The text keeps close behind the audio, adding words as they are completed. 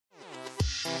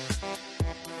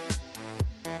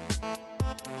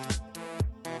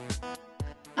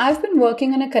I've been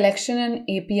working on a collection and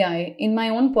API in my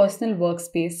own personal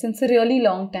workspace since a really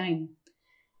long time.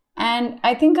 And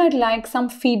I think I'd like some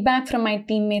feedback from my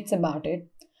teammates about it,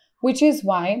 which is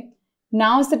why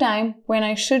now's the time when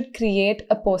I should create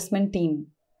a Postman team.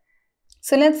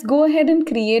 So let's go ahead and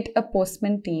create a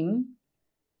Postman team.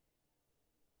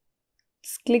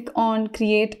 Let's click on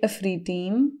create a free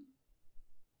team.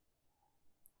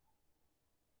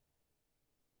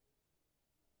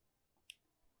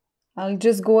 I'll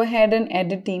just go ahead and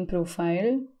edit team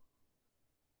profile.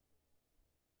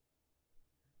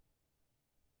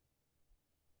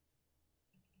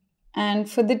 And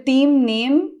for the team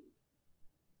name,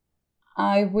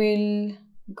 I will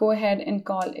go ahead and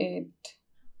call it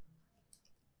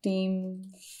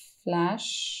Team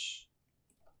Flash.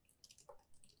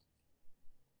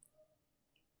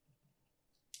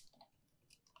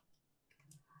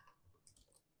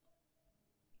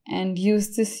 And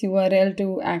use this URL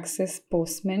to access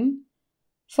Postman.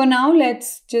 For now,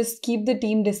 let's just keep the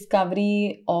team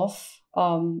discovery off,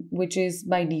 which is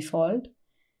by default.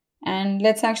 And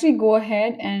let's actually go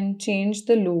ahead and change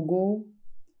the logo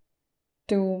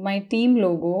to my team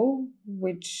logo,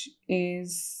 which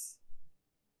is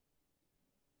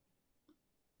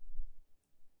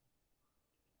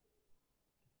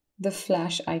the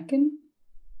flash icon.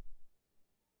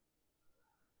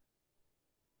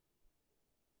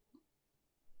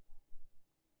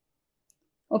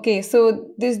 Okay, so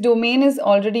this domain is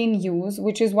already in use,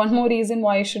 which is one more reason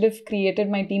why I should have created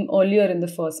my team earlier in the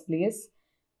first place.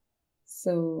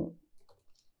 So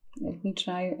let me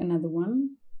try another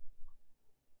one.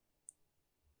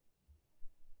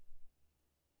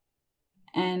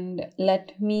 And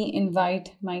let me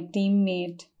invite my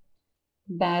teammate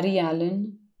Barry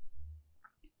Allen.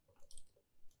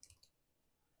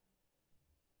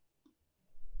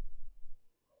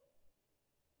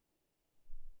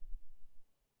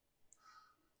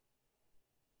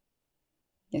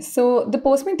 Yes, so the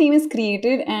Postman team is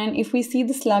created, and if we see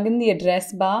the slug in the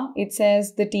address bar, it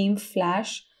says the team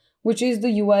flash, which is the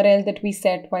URL that we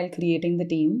set while creating the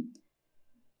team.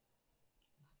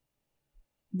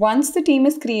 Once the team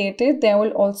is created, there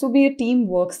will also be a team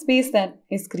workspace that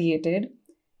is created,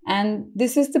 and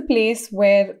this is the place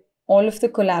where all of the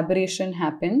collaboration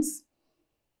happens.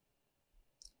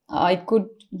 I could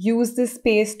use this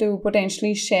space to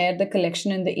potentially share the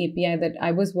collection and the API that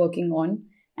I was working on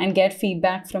and get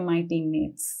feedback from my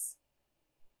teammates.